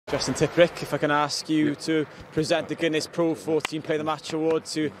Justin Tipuric, if I can ask you to present the Guinness PRO14 Play the Match Award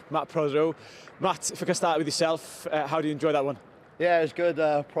to Matt Protheroe. Matt, if I can start with yourself, how do you enjoy that one? Yeah, it was good.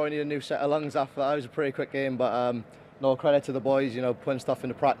 Probably need a new set of lungs after that. It was a pretty quick game, but no, credit to the boys, you know, putting stuff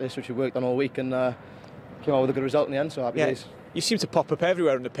into practice, which we worked on all week, and came out with a good result in the end, so happy days. You seem to pop up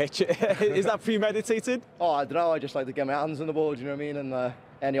everywhere on the pitch. Is that premeditated? Oh, I don't know, I just like to get my hands on the ball, you know what I mean, and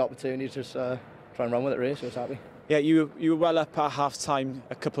any opportunity, just try and run with it, really, so I was happy. Yeah, you were well up at half-time,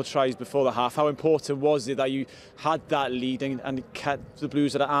 a couple of tries before the half. How important was it that you had that lead and kept the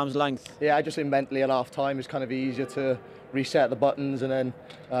Blues at arm's length? Yeah, I just think mentally at half-time it's kind of easier to reset the buttons, and then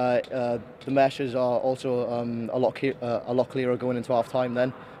the meshes are also a lot clearer going into half-time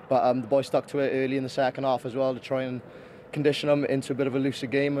then. But the boys stuck to it early in the second half as well to try and condition them into a bit of a looser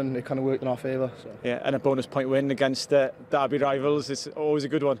game, and it kind of worked in our favour. So. Yeah, and a bonus point win against derby rivals is always a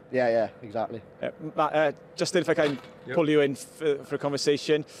good one. Yeah, exactly. Matt, Justin, if I can pull you in for a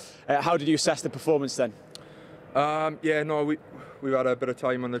conversation, how did you assess the performance then? Yeah, no, we've had a bit of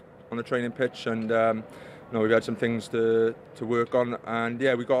time on the training pitch, and no, we've had some things to work on, and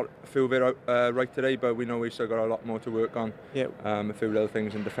yeah, we got a few of it right today, but we know we've still got a lot more to work on. Yeah. A few little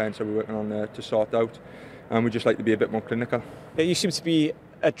things in defence that we're working on to sort out. And we just like to be a bit more clinical. Yeah, you seem to be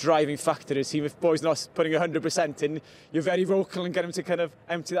a driving factor in the team. If boys not putting 100% in, you're very vocal and get them to kind of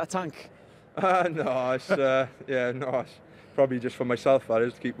empty that tank. No, it's probably just for myself, that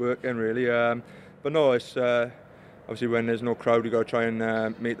is, to keep working really. But no, it's obviously when there's no crowd, you got to try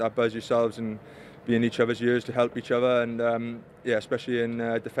and make that buzz yourselves and be in each other's ears to help each other. And yeah, especially in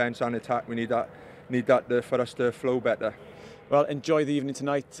defence and attack, we need that for us to flow better. Well, enjoy the evening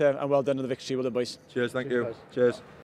tonight, and well done on the victory, well done, boys. Cheers, thank you. Cheers.